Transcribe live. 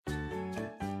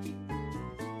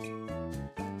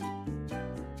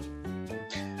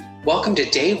Welcome to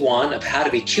day one of How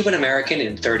to Be Cuban American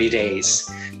in 30 Days.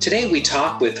 Today we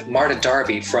talk with Marta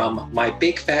Darby from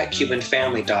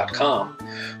MyBigFatCubanFamily.com.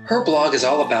 Her blog is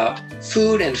all about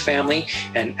food and family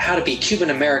and how to be Cuban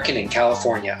American in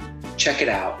California. Check it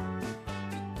out.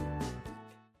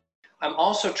 I'm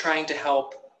also trying to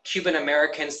help Cuban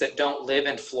Americans that don't live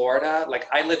in Florida. Like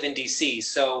I live in DC,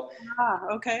 so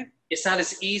okay. It's not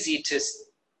as easy to,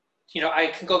 I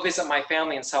can go visit my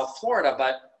family in South Florida,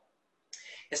 but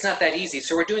it's not that easy.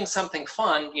 So we're doing something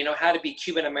fun, how to be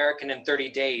Cuban American in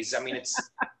 30 days. I mean, it's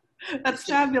That's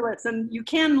fabulous. And you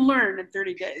can learn in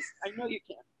 30 days. I know you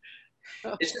can.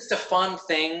 It's just a fun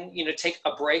thing, take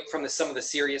a break from some of the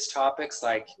serious topics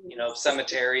like,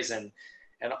 cemeteries and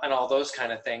all those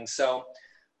kind of things. So,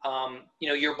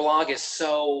 your blog is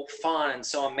so fun and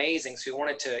so amazing. So we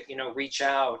wanted to, reach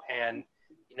out and,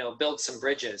 build some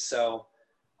bridges. So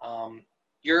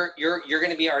you're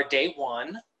going to be our day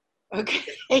one.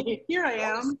 Okay, here I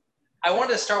am. I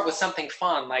wanted to start with something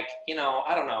fun, like,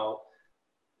 I don't know,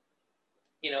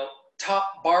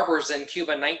 top barbers in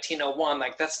Cuba 1901.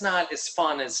 Like, that's not as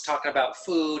fun as talking about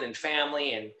food and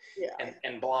family and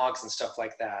blogs and stuff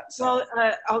like that. So.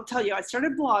 Well, I'll tell you, I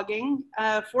started blogging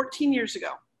 14 years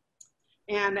ago.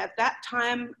 And at that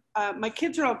time, my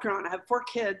kids are all grown. I have 4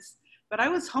 kids, but I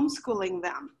was homeschooling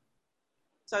them.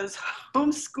 So I was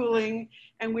homeschooling,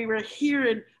 and we were here,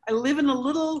 and I live in a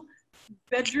little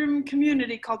bedroom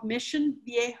community called Mission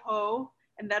Viejo,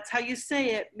 and that's how you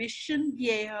say it, Mission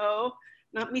Viejo,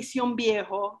 not Misión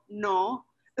Viejo, no.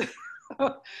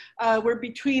 We're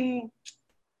between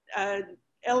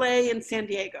LA and San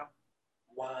Diego.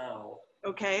 Wow.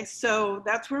 Okay, so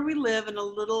that's where we live in a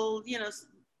little,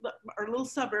 our little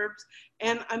suburbs,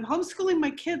 and I'm homeschooling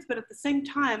my kids, but at the same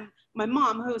time, my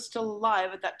mom, who was still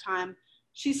alive at that time,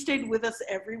 she stayed with us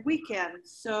every weekend.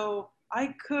 So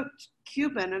I cooked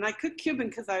Cuban, and I cooked Cuban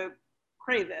because I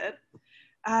crave it.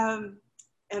 And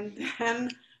then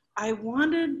I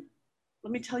wanted,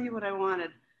 let me tell you what I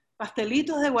wanted.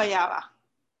 Pastelito de guayaba,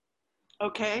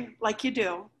 okay, like you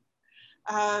do.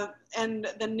 And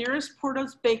the nearest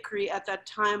Porto's bakery at that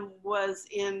time was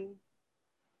in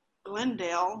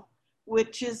Glendale,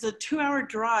 which is a 2-hour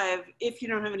drive if you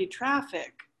don't have any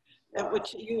traffic,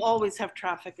 which you always have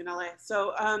traffic in LA.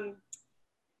 So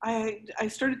I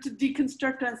started to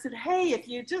deconstruct and I said, hey, if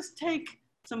you just take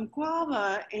some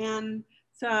guava and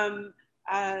some,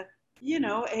 a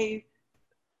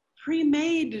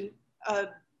pre-made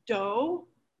dough,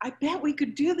 I bet we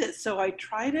could do this. So I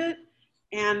tried it,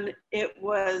 and it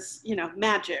was,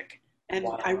 magic. And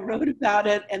I wrote about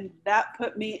it, and that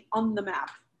put me on the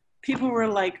map. People were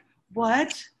like,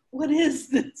 what? What is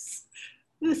this?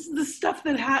 This is the stuff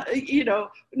that, who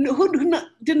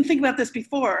didn't think about this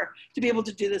before to be able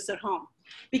to do this at home?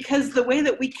 Because the way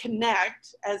that we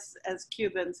connect as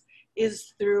Cubans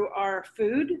is through our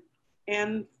food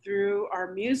and through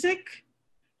our music.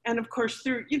 And of course,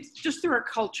 through our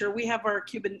culture. We have our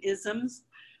Cuban isms,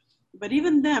 but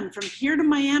even them, from here to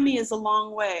Miami is a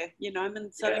long way. I'm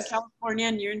in Southern California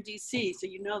and you're in DC, so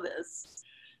you know this.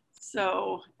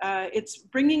 So it's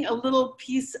bringing a little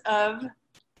piece of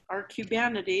our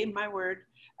Cubanity, my word,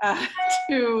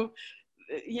 to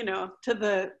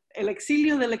the el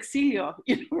exilio del exilio,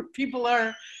 where people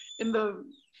are in the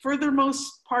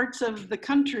furthermost parts of the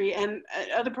country and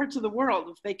other parts of the world.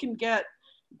 If they can get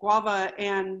guava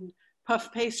and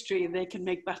puff pastry, they can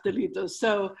make pastelitos.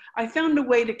 So I found a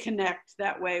way to connect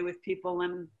that way with people,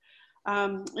 and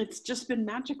it's just been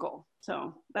magical.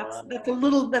 So that's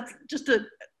just a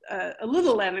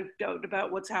little anecdote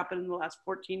about what's happened in the last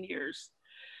 14 years.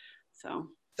 So,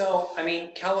 I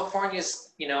mean,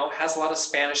 California's, has a lot of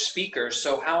Spanish speakers.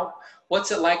 So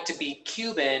what's it like to be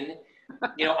Cuban?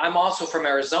 I'm also from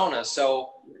Arizona.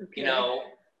 So,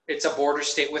 it's a border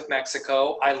state with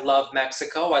Mexico. I love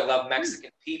Mexico. I love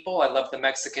Mexican people. I love the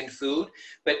Mexican food.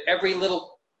 But every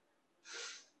little,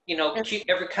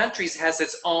 every country has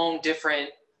its own different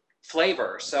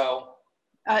flavor. So.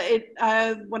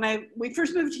 When we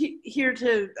first moved here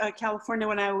to California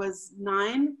when I was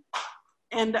 9,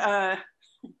 and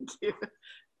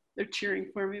they're cheering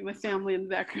for me, my family in the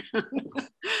background.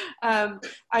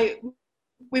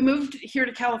 We moved here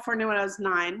to California when I was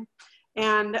 9,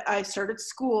 and I started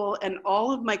school, and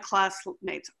all of my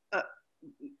classmates,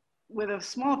 with a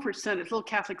small percentage, little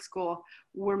Catholic school,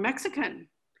 were Mexican,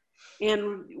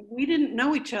 and we didn't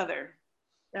know each other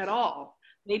at all.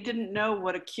 They didn't know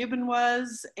what a Cuban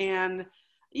was, and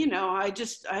I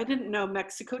didn't know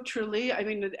Mexico truly. I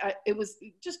mean, it was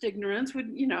just ignorance. I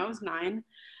was 9.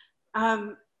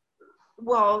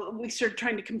 Well, we started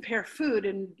trying to compare food,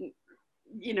 and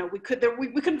we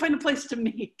couldn't find a place to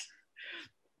meet.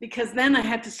 because then I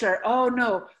had to start, oh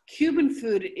no, Cuban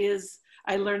food is,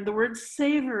 I learned the word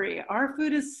savory. Our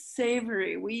food is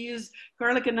savory. We use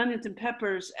garlic and onions and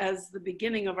peppers as the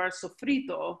beginning of our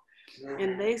sofrito,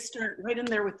 and they start right in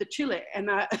there with the chile. And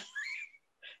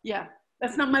yeah,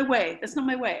 that's not my way. That's not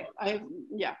my way.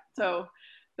 So,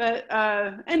 but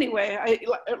anyway,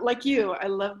 like you, I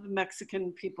love the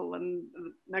Mexican people and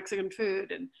Mexican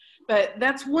food. But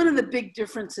that's one of the big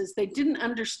differences. They didn't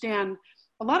understand,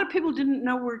 a lot of people didn't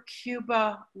know where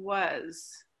Cuba was.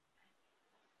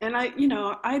 And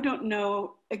I don't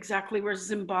know exactly where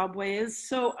Zimbabwe is,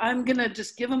 so I'm gonna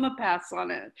just give them a pass on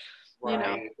it.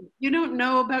 Right. You don't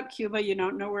know about Cuba, you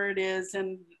don't know where it is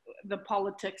and the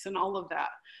politics and all of that.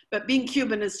 But being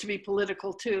Cuban is to be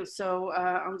political too, so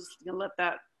I'm just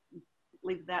gonna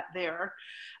leave that there.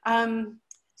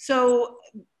 So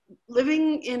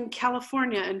living in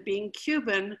California and being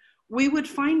Cuban, we would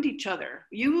find each other.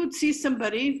 You would see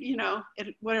somebody, at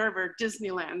whatever,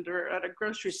 Disneyland or at a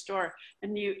grocery store,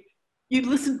 and you'd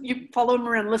listen, you follow them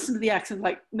around, listen to the accent,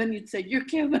 then you'd say, "You're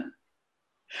Cuban."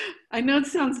 I know it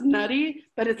sounds nutty,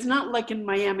 but it's not like in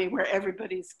Miami where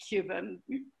everybody's Cuban.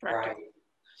 Right.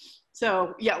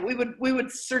 So yeah, we would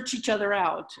search each other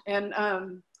out. And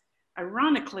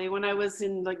ironically, when I was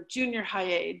in like junior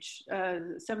high age,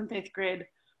 7th, 8th grade,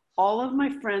 all of my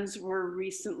friends were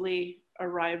recently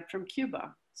arrived from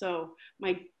Cuba. So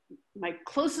my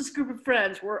closest group of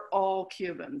friends were all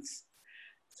Cubans.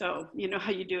 So you know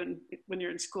how you do when you're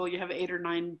in school, you have 8 or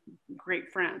 9 great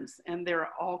friends and they're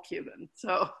all Cuban.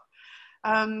 So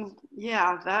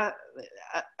yeah,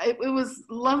 it was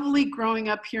lovely growing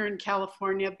up here in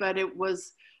California, but it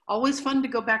was always fun to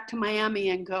go back to Miami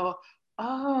and go,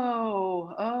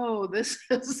 oh, this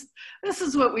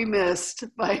is what we missed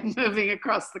by moving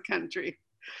across the country.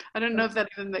 I don't know if that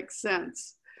even makes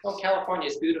sense. Well, California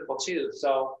is beautiful too.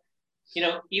 So,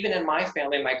 even in my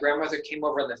family, my grandmother came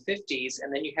over in the 50s,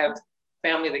 and then you have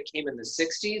family that came in the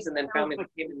 60s, and then family that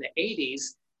came in the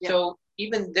 80s. Yeah. So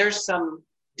even there's some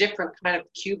different kind of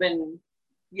Cuban.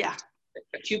 Yeah.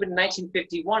 A Cuban in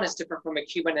 1951 is different from a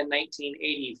Cuban in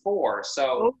 1984.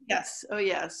 So. Oh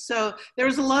yes. So there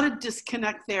was a lot of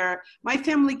disconnect there. My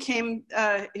family came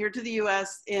here to the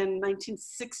U.S. in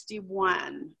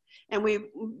 1961, and we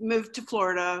moved to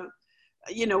Florida.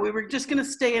 We were just going to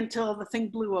stay until the thing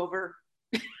blew over.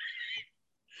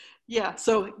 Yeah.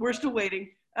 So we're still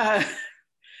waiting.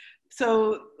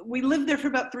 So we lived there for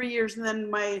about 3 years, and then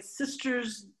my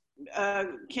sisters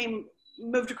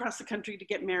moved across the country to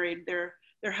get married. Their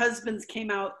husbands came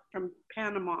out from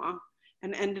Panama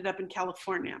and ended up in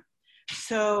California.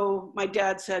 So my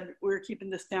dad said, we're keeping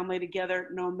this family together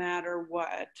no matter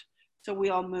what. So we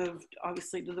all moved,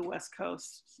 obviously, to the West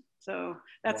Coast. So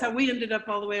that's how we ended up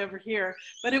all the way over here.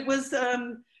 But it was,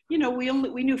 we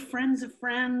knew friends of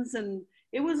friends, and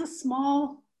it was a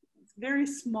very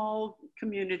small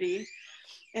community.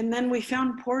 And then we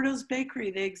found Porto's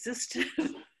Bakery. They existed.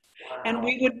 Wow. And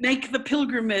we would make the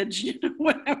pilgrimage,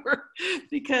 whatever,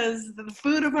 because the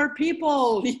food of our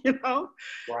people,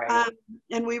 Right.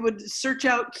 And we would search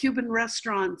out Cuban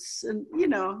restaurants. And,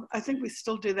 I think we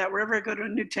still do that wherever I go to a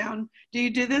new town. Do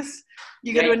you do this?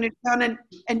 You go to a new town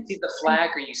and see the flag,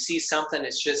 or you see something,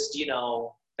 it's just,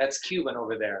 that's Cuban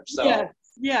over there. So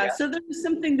yeah. So there was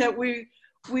something that we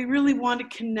really want to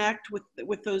connect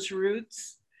with those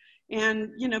roots.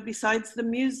 And, besides the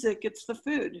music, it's the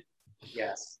food.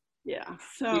 Yes. Yeah.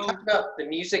 So we talked about the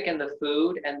music and the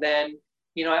food, and then,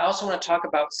 I also want to talk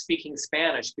about speaking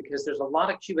Spanish, because there's a lot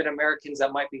of Cuban Americans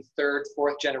that might be 3rd,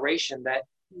 4th generation that,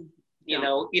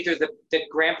 either the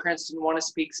grandparents didn't want to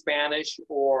speak Spanish,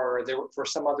 or there for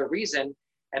some other reason.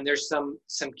 And there's some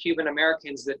Cuban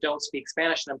Americans that don't speak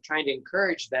Spanish, and I'm trying to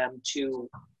encourage them to.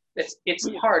 It's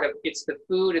part of it's the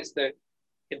food, it's the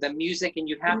music, and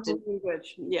you have to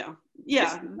language.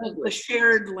 The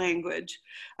shared language.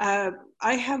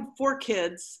 I have 4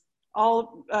 kids,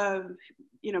 all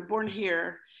born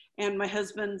here, and my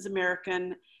husband's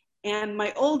American, and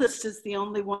my oldest is the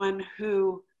only one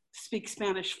who speaks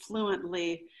Spanish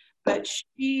fluently. But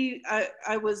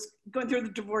I was going through the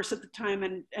divorce at the time,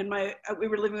 and we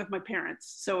were living with my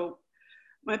parents. So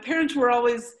my parents were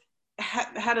always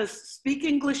had us speak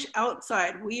English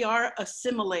outside. We are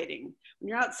assimilating. When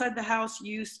you're outside the house,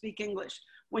 you speak English.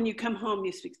 When you come home,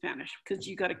 you speak Spanish, because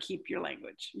you got to keep your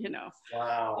language,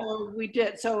 Wow. So we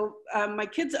did. So my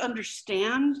kids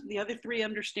understand, the other 3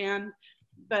 understand,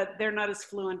 but they're not as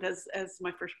fluent as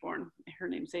my firstborn. Her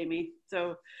name's Amy.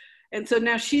 So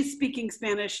now she's speaking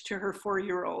Spanish to her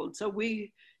 4-year-old. So we're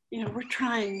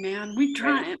trying, man. We're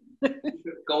trying.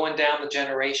 Going down the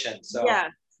generation. So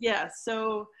yeah.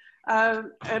 So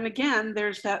And again,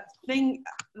 there's that thing,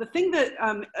 the thing that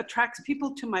attracts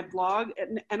people to my blog,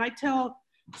 and I tell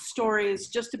stories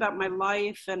just about my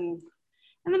life, and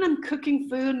then I'm cooking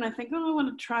food and I think, oh, I want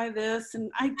to try this, and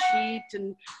I cheat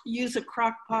and use a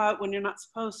crock pot when you're not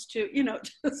supposed to, you know,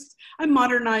 just I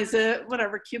modernize it,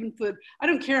 whatever, Cuban food. I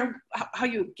don't care how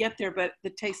you get there, but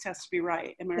the taste has to be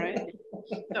right. Am I right?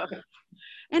 So,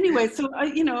 anyway, so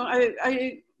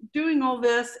I doing all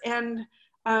this, and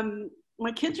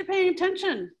my kids are paying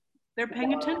attention. They're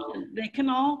paying attention. They can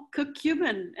all cook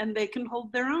Cuban and they can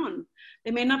hold their own.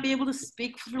 They may not be able to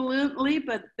speak fluently,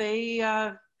 but they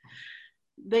are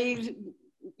doing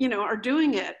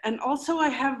it. And also I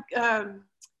have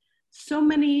so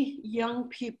many young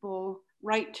people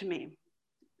write to me.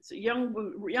 So young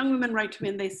women write to me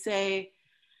and they say,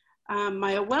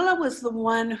 my abuela was the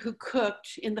one who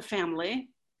cooked in the family,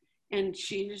 and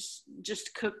she's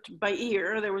just cooked by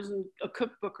ear. There wasn't a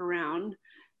cookbook around.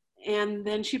 And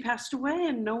then she passed away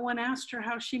and no one asked her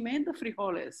how she made the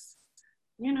frijoles,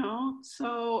 you know?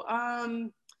 So I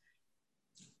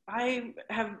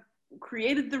have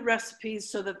created the recipes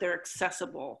so that they're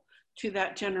accessible to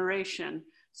that generation.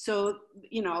 So,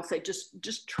 you know, I'll say,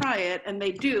 just try it, and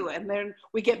they do. And then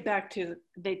we get back to,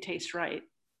 they taste right.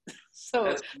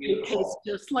 So it tastes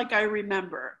just like I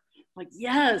remember. Like,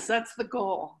 yes, that's the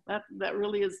goal. That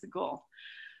really is the goal.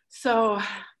 So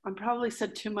I probably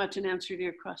said too much in answer to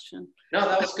your question. No,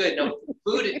 that was good. No,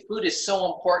 food is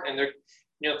so important. And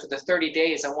you know, for the 30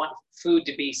 days, I want food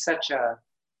to be such a,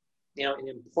 you know, an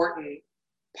important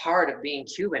part of being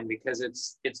Cuban, because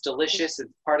it's delicious.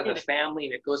 It's part of the family,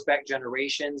 and it goes back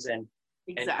generations. And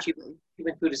exactly. And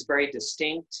Cuban food is very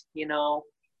distinct, you know.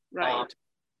 Right.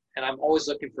 And I'm always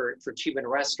looking for Cuban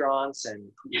restaurants. And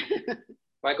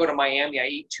when I go to Miami, I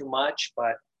eat too much.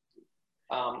 But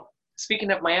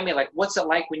speaking of Miami, like, what's it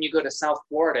like when you go to South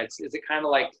Florida? Is it kind of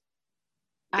like,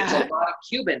 it's a lot of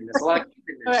Cuban? There's a lot of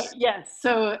Cubanness. Yes.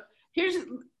 So here's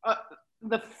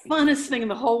the funnest thing in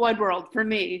the whole wide world for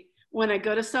me. When I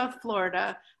go to South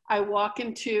Florida, I walk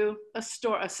into a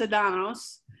store, a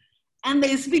Sedano's, and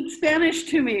they speak Spanish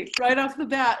to me right off the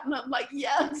bat. And I'm like,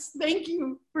 yes, thank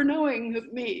you for knowing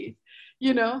me.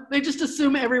 You know, they just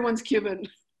assume everyone's Cuban,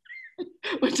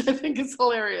 which I think is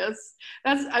hilarious.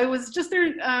 I was just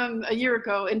there a year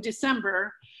ago in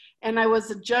December, and I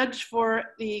was a judge for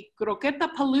the Croqueta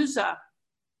Palooza.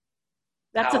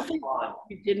 That's a thing.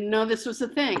 You didn't know this was a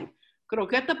thing.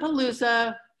 Croqueta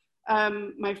Palooza.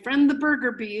 My friend, the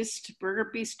Burger Beast,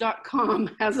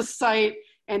 burgerbeast.com, has a site,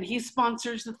 and he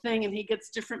sponsors the thing, and he gets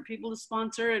different people to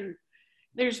sponsor, and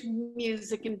there's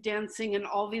music and dancing, and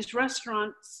all these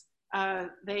restaurants,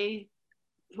 they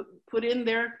put in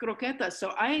their croquetas.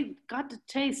 So I got to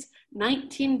taste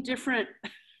 19 different,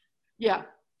 yeah.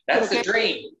 That's the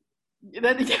dream.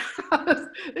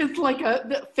 It's like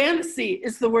the fantasy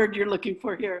is the word you're looking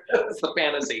for here. It's the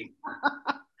fantasy.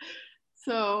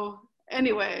 So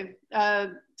anyway,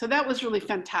 so that was really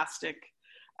fantastic.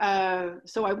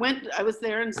 So I was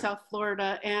there in South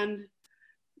Florida, and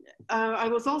I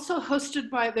was also hosted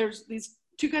by, there's these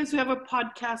two guys who have a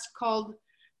podcast called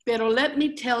Pero Let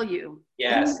Me Tell You.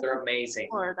 Yes, they're amazing.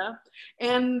 Florida.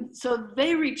 And so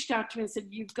they reached out to me and said,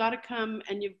 you've got to come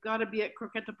and you've got to be at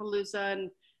Croqueta Palooza,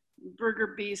 and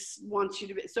Burger Beast wants you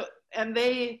to be. So, and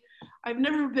I've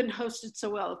never been hosted so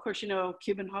well. Of course, you know,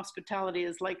 Cuban hospitality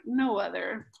is like no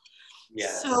other.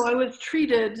 Yes. So I was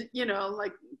treated, you know,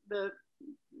 like the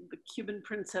Cuban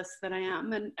princess that I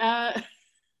am. And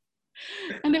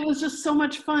and it was just so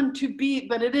much fun to be,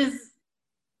 but it is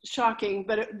shocking,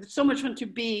 but it's so much fun to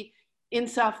be in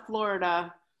South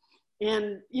Florida.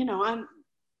 And, you know,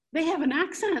 they have an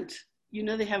accent. You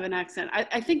know, they have an accent.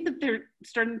 I think that they're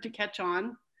starting to catch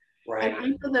on. Right. And I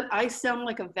know that I sound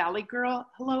like a Valley girl.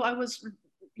 Hello, I was,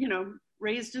 you know,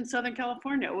 raised in Southern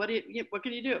California. What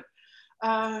can you do?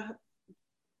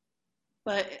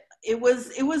 But it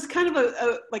was kind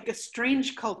of like a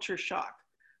strange culture shock.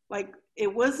 Like,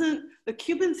 it wasn't, the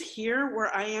Cubans here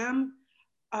where I am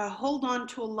hold on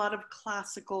to a lot of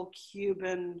classical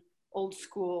Cuban old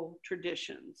school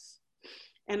traditions.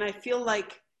 And I feel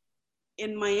like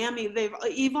in Miami, they've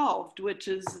evolved, which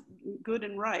is good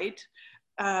and right.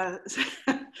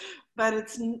 But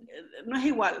it's no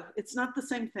igual. It's not the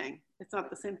same thing. It's not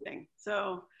the same thing.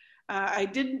 So I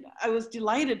was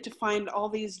delighted to find all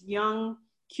these young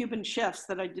Cuban chefs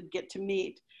that I did get to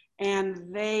meet,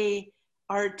 and they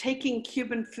are taking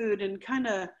Cuban food and kind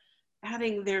of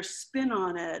adding their spin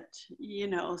on it, you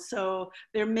know. So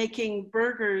they're making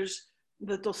burgers,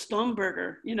 the toston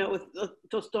burger, you know, with a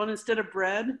toston instead of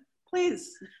bread.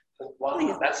 Please. Wow,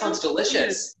 please. That sounds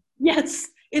delicious. Yes,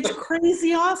 It's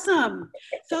crazy awesome.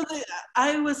 So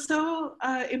I was so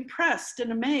impressed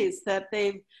and amazed that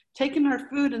they've taken our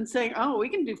food and saying, oh, we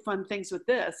can do fun things with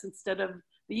this instead of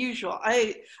the usual.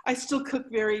 I still cook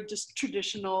very just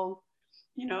traditional,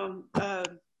 you know,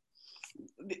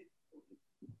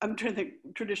 I'm trying to think,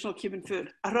 traditional Cuban food.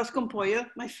 Arroz con pollo,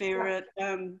 my favorite.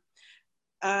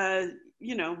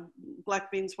 You know,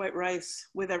 black beans, white rice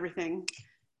with everything.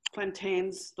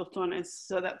 Plantains, tostones,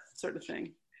 so that sort of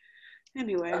thing.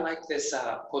 Anyway. I like this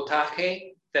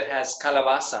potaje that has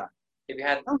calabaza. Have you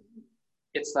had,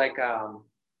 it's like,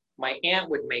 my aunt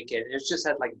would make it. It just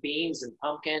had like beans and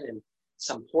pumpkin and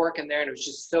some pork in there, and it was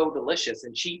just so delicious.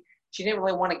 And she didn't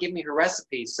really want to give me her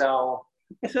recipe, so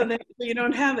that you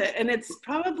don't have it. And it's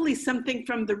probably something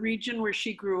from the region where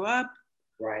she grew up.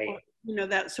 Right. Or, you know,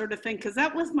 that sort of thing. Because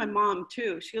that was my mom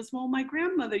too. She goes, well, my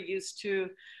grandmother used to,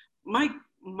 my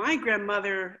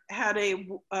grandmother had a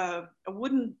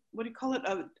wooden, what do you call it?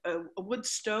 A wood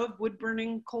stove, wood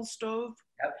burning coal stove.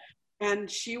 Yep. And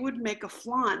she would make a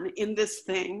flan in this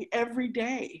thing every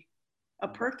day, a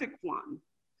perfect flan.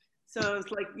 So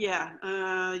it's like,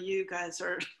 yeah, you guys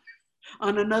are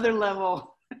on another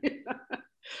level.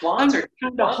 Flans I'm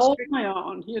trying to hold my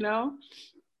own, you know?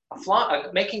 A flan,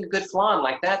 making a good flan,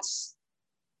 like that's,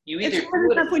 you either it's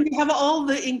hard enough when you have all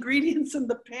the ingredients in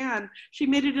the pan. She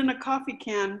made it in a coffee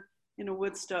can in a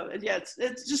wood stove. And yeah,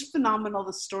 it's just phenomenal,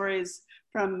 the stories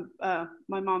from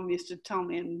my mom used to tell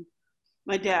me and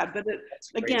my dad. But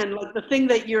again, like the thing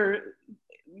that you're,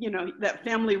 you know, that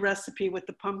family recipe with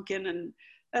the pumpkin, and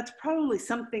that's probably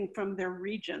something from their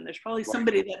region. There's probably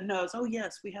somebody that knows, oh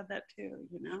yes, we have that too,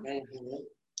 you know? Mm-hmm.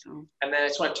 So. And then I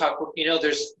just want to talk, you know,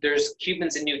 there's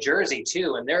Cubans in New Jersey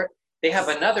too, and they have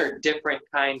another different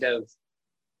kind of,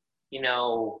 you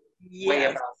know, way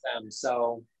about them.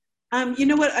 So you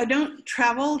know what, I don't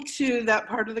travel to that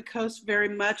part of the coast very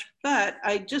much, but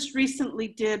I just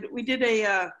recently we did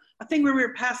a thing where we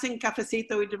were passing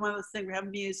cafecito. We did one of those things, we have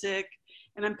music,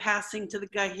 and I'm passing to the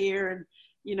guy here, and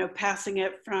you know, passing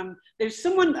it from, there's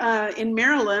someone in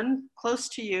Maryland, close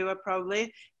to you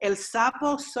probably, El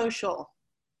Sapo Social.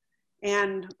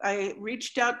 And I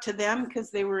reached out to them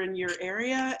because they were in your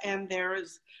area, and there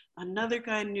was another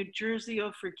guy in New Jersey.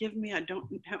 Oh, forgive me, I don't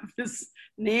have his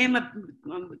name on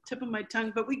the tip of my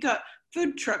tongue, but we got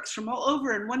food trucks from all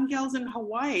over, and one gal's in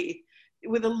Hawaii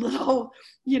with a little,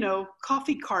 you know,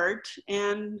 coffee cart,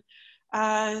 and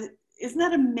isn't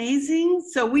that amazing?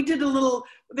 So we did a little,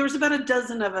 there was about a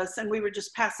dozen of us, and we were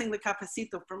just passing the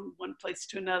cafecito from one place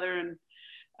to another,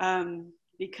 and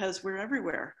because we're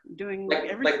everywhere doing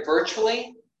everything. Like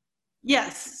virtually?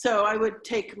 Yes, so I would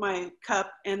take my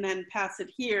cup and then pass it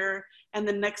here, and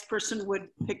the next person would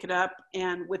pick it up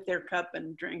and with their cup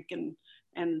and drink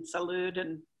and salute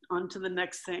and on to the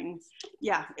next thing.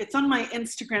 Yeah, it's on my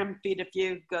Instagram feed if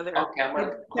you go there. Okay, I'm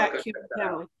gonna check that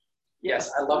out.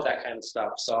 Yes, I love that kind of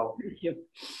stuff. So, thank you.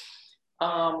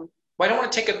 Well, I don't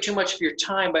want to take up too much of your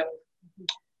time, but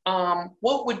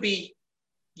what would be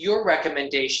your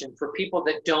recommendation for people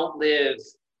that don't live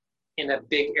in a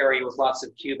big area with lots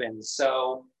of Cubans?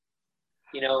 So,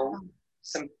 you know,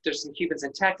 there's some Cubans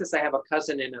in Texas. I have a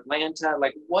cousin in Atlanta.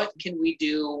 Like, what can we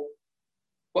do?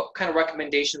 What kind of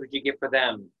recommendations would you give for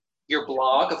them? Your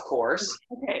blog, of course.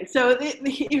 Okay, so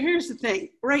here's the thing.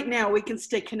 Right now, we can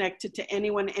stay connected to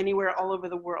anyone, anywhere, all over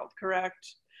the world,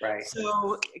 correct? Right.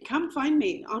 So come find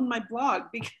me on my blog,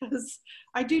 because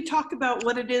I do talk about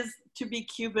what it is to be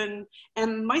Cuban,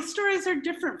 and my stories are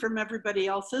different from everybody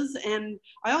else's. And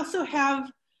I also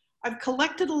I've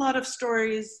collected a lot of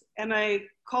stories, and I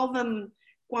call them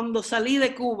Cuando Salí de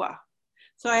Cuba.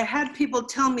 So I had people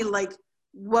tell me, like,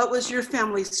 what was your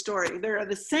family's story? They're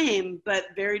the same, but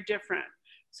very different.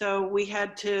 So we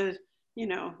had to, you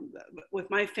know, with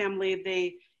my family,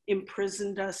 they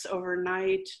imprisoned us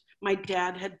overnight. My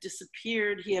dad had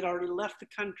disappeared. He had already left the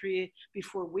country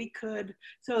before we could.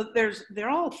 So they're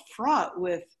all fraught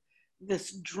with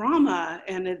this drama,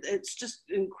 and it's just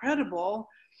incredible.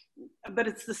 But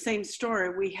it's the same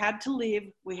story. We had to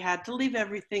leave. We had to leave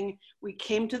everything. We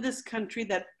came to this country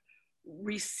that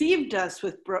received us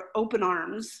with open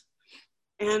arms,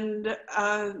 and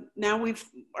now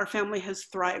our family has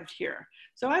thrived here.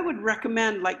 So I would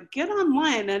recommend, like, get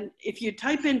online, and if you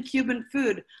type in Cuban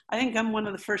food, I think I'm one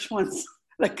of the first ones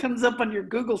that comes up on your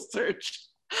Google search.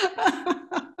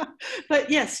 But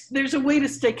yes, there's a way to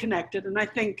stay connected, and I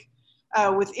think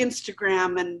with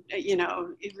Instagram and you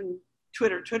know, even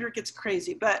Twitter gets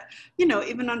crazy, but you know,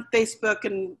 even on Facebook,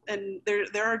 and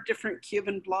there are different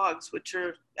Cuban blogs which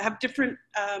have different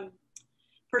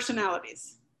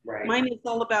personalities. Right. Mine is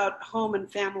all about home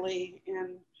and family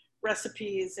and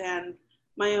recipes and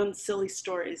my own silly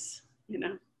stories, you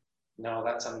know. No,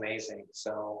 that's amazing.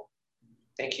 So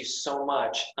thank you so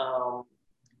much.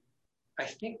 I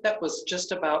think that was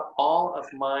just about all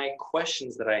of my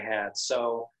questions that I had.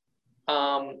 So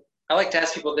I like to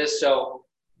ask people this. So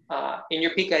in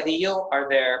your picadillo, are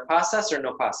there pasas or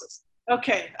no pasas?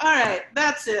 Okay, all right,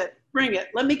 that's it. Bring it.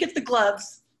 Let me get the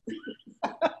gloves.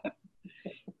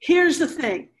 Here's the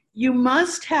thing. You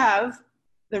must have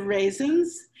the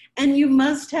raisins and you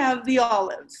must have the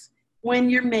olives when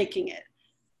you're making it.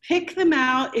 Pick them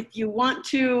out if you want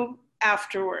to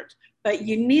afterwards, but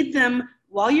you need them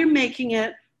while you're making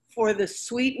it for the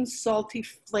sweet and salty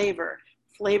flavor.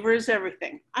 Flavor is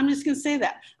everything. I'm just going to say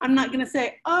that. I'm not going to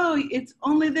say, oh, it's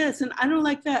only this and I don't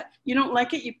like that. You don't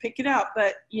like it, you pick it out,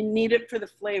 but you need it for the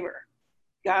flavor.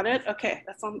 Got it? Okay,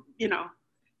 that's on, you know,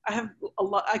 I have a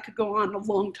lot, I could go on a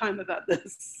long time about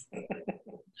this.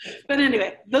 But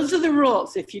anyway, those are the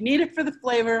rules. If you need it for the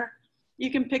flavor, you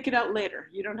can pick it out later.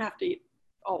 You don't have to eat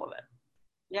all of it.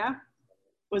 Yeah?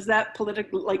 Was that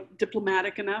political, like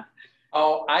diplomatic enough?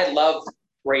 Oh, I love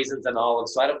raisins and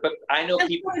olives. So but I know That's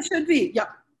people. what it should be. Yeah.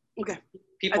 Okay.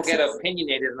 People get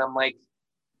opinionated, and I'm like.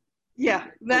 Yeah,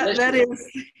 that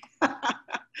is.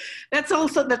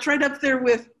 That's right up there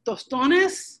with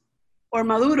tostones or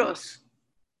maduros.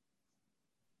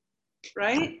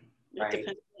 Right? Right. It depends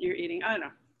on what you're eating. I don't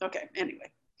know. Okay.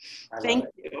 Anyway, Thank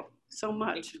you so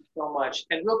much. Thank you so much.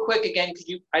 And real quick again, because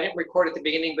I didn't record at the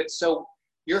beginning, but so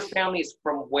your family is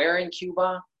from where in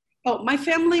Cuba? Oh, my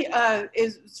family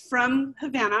is from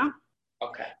Havana.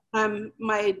 Okay.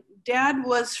 My dad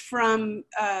was from,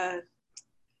 oh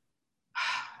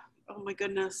my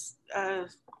goodness,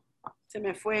 se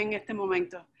me fue en este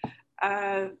momento.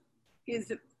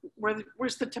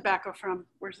 Where's the tobacco from?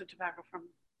 Where's the tobacco from?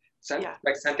 Yeah.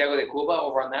 Like Santiago de Cuba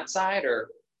over on that side, or?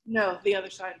 No, the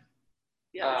other side.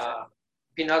 The other side.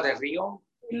 Pinar del Rio?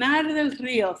 Pinar del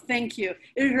Rio, thank you.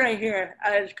 It's right here.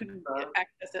 I just couldn't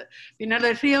access it. Pinar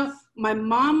del Rio. My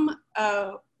mom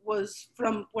was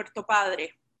from Puerto Padre.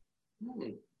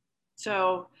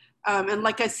 So, and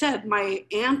like I said, my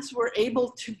aunts were able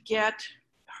to get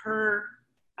her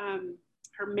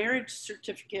her marriage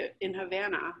certificate in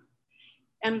Havana,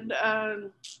 and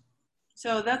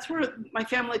so that's where my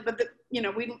family. But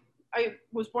I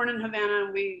was born in Havana,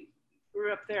 and we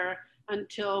grew up there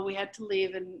until we had to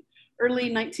leave in early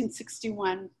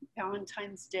 1961,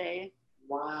 Valentine's Day.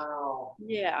 Wow.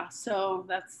 Yeah, so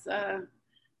that's I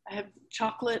have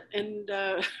chocolate and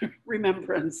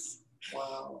remembrance.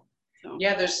 Wow. So.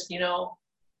 Yeah, there's,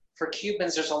 for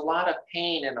Cubans, there's a lot of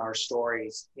pain in our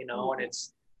stories, and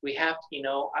we have, it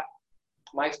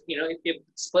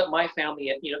split my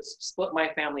family, split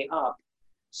my family up.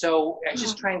 So I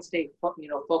just try and stay,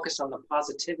 focused on the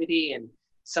positivity and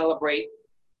celebrate,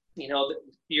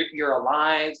 you're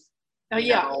alive.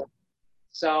 Yeah.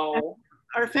 So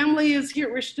our family is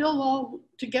here. We're still all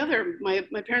together. My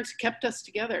parents kept us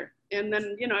together. And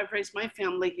then, I've raised my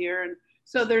family here. And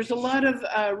so there's a lot of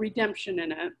redemption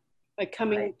in it by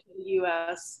coming to the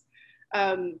US.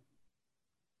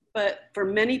 But for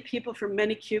many people, for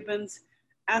many Cubans,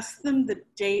 ask them the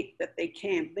date that they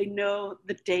came. They know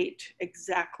the date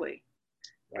exactly.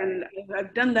 Right. And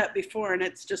I've done that before, and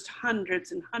it's just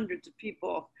hundreds and hundreds of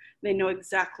people. They know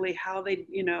exactly how they,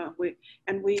 we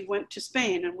went to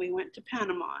Spain and we went to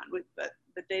Panama, but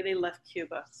the day they left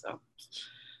Cuba. So,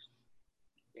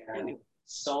 yeah, anyway.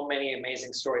 So many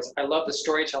amazing stories. I love the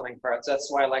storytelling parts. That's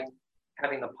why I like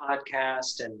having the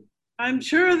podcast. And I'm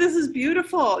sure this is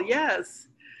beautiful. Yes.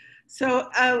 So,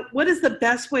 what is the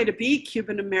best way to be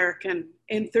Cuban American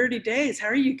in 30 days? How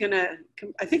are you gonna?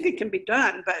 I think it can be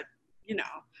done, but you're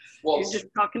just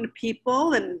talking to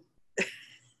people and.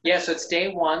 Yeah, so it's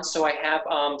day one. So I have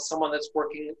someone that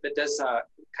does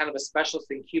kind of a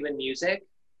specialty in Cuban music,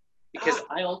 because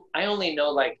I only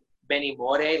know like Benny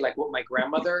More, like what my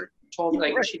grandmother told me.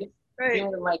 Like right. she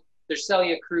didn't like. There's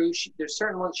Celia Cruz. There's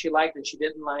certain ones she liked and she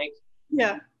didn't like.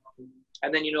 Yeah.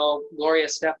 And then Gloria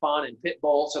Estefan and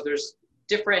Pitbull. So there's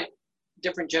different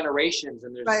generations,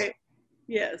 and there's right.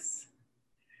 Yes.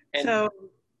 And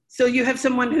so you have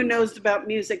someone who knows about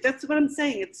music. That's what I'm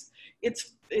saying.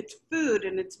 It's food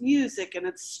and it's music and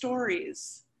it's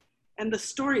stories. And the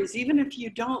stories, even if you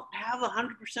don't have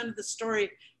 100% of the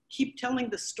story, keep telling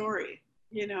the story,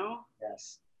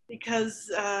 Yes. Because,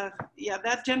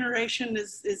 that generation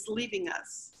is leaving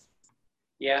us.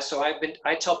 Yeah, so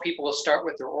I tell people to start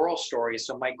with their oral stories.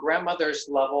 So my grandmother's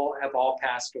level have all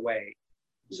passed away.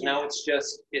 So now it's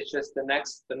just the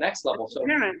next level. So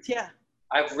parents, yeah.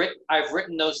 I've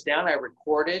written those down. I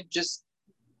recorded just,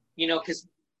 because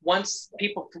once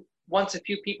a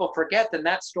few people forget, then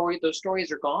those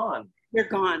stories are gone. They're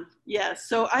gone. Yes.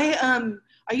 So I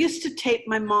used to tape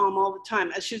my mom all the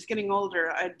time as she was getting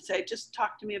older. I'd say, just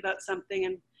talk to me about something.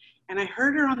 And I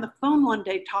heard her on the phone one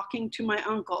day talking to my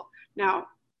uncle. Now,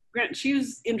 Grant, she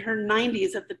was in her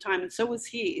 90s at the time, and so was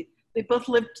he. They both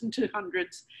lived into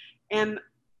hundreds. And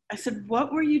I said,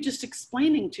 what were you just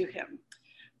explaining to him?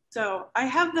 So I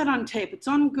have that on tape. It's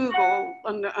on Google,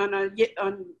 on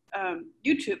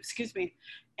YouTube, excuse me.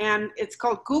 And it's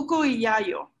called Cuco y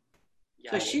Yayo.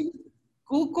 So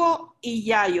Cuco y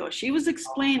Yayo. She was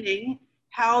explaining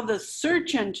how the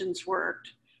search engines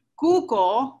worked.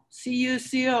 Cuco,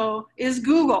 C-U-C-O, is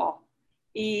Google.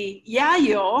 Y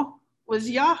Yayo was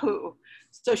Yahoo.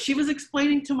 So she was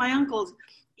explaining to my uncles,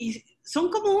 son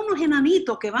como unos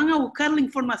enanitos que van a buscar la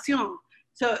información.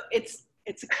 So it's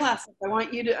a classic. I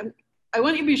want you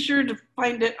to be sure to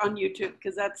find it on YouTube,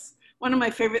 because that's one of my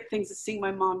favorite things, is seeing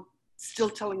my mom still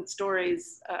telling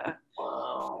stories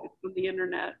on the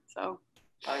internet. So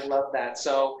I love that.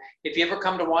 So if you ever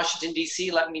come to Washington,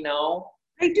 D.C., let me know.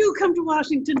 I do come to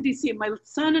Washington, D.C. My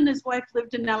son and his wife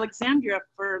lived in Alexandria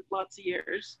for lots of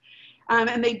years.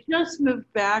 And they just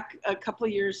moved back a couple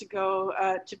of years ago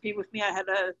to be with me.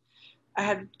 I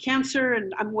had cancer,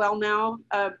 and I'm well now.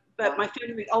 But my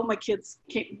family, all my kids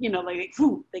came,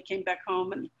 they came back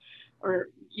home,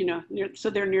 so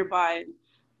they're nearby.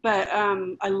 But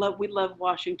we love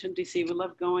Washington, D.C. We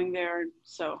love going there.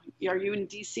 So are you in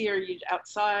D.C.? Are you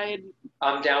outside?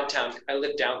 I'm downtown. I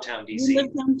live downtown, D.C. You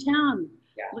live downtown.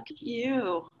 Yeah. Look at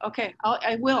you. Okay,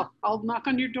 I'll knock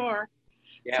on your door.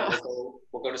 Yeah, so,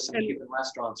 we'll go to some Cuban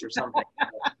restaurants or something.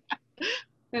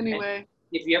 Anyway. And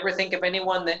if you ever think of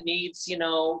anyone that needs,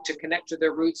 to connect to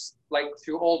their roots, like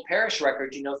through old parish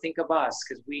records, think of us,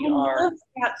 because we are. I love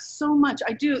that so much.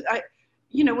 I do.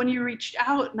 When you reached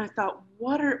out, and I thought,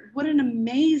 what an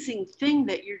amazing thing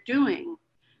that you're doing,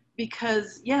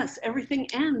 because yes, everything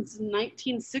ends in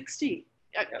 1960.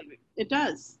 Yep. It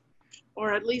does,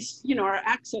 or at least our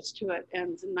access to it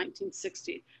ends in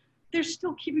 1960. They're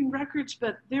still keeping records,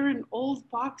 but they're in old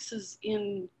boxes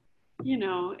in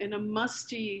a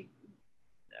musty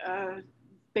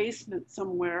basement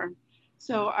somewhere.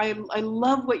 So I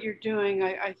love what you're doing.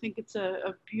 I think it's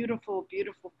a beautiful,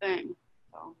 beautiful thing.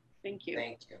 So thank you.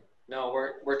 Thank you. No,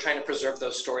 we're trying to preserve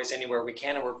those stories anywhere we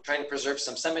can, and we're trying to preserve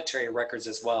some cemetery records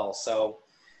as well. So,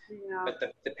 yeah. But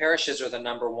the parishes are the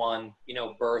number one,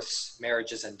 births,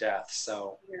 marriages, and deaths.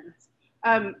 So. Yes.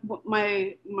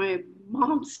 My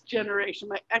mom's generation,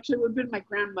 actually would have been my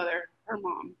grandmother, her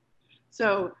mom.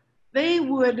 So they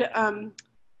would,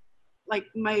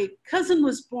 my cousin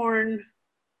was born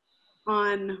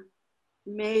on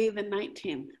May the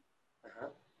 19th. Uh-huh.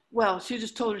 Well, she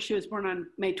just told her she was born on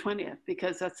May 20th,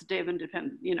 because that's the day of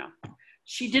independence,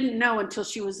 She didn't know until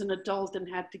she was an adult and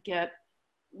had to get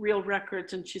real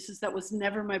records. And she says, that was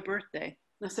never my birthday.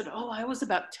 And I said, I was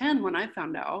about 10 when I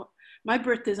found out. My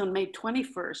birthday's on May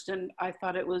 21st, and I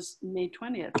thought it was May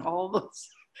 20th. All those,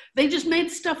 they just made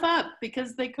stuff up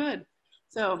because they could.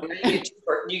 So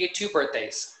you get two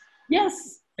birthdays.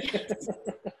 Yes.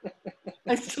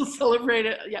 I still celebrate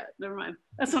it. Yeah, never mind.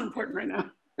 That's not important right now.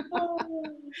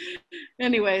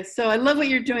 Anyway, so I love what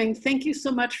you're doing. Thank you so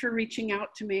much for reaching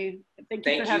out to me. Thank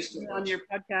you for having me on your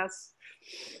podcast.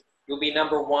 You'll be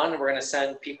number one. We're going to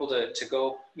send people to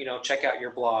go, check out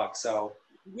your blog. So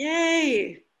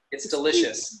yay. It's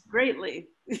delicious. Greatly.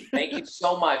 Thank you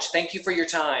so much. Thank you for your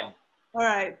time. All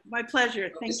right. My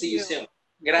pleasure. Hope to see you soon.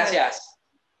 Gracias.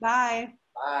 Bye.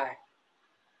 Bye.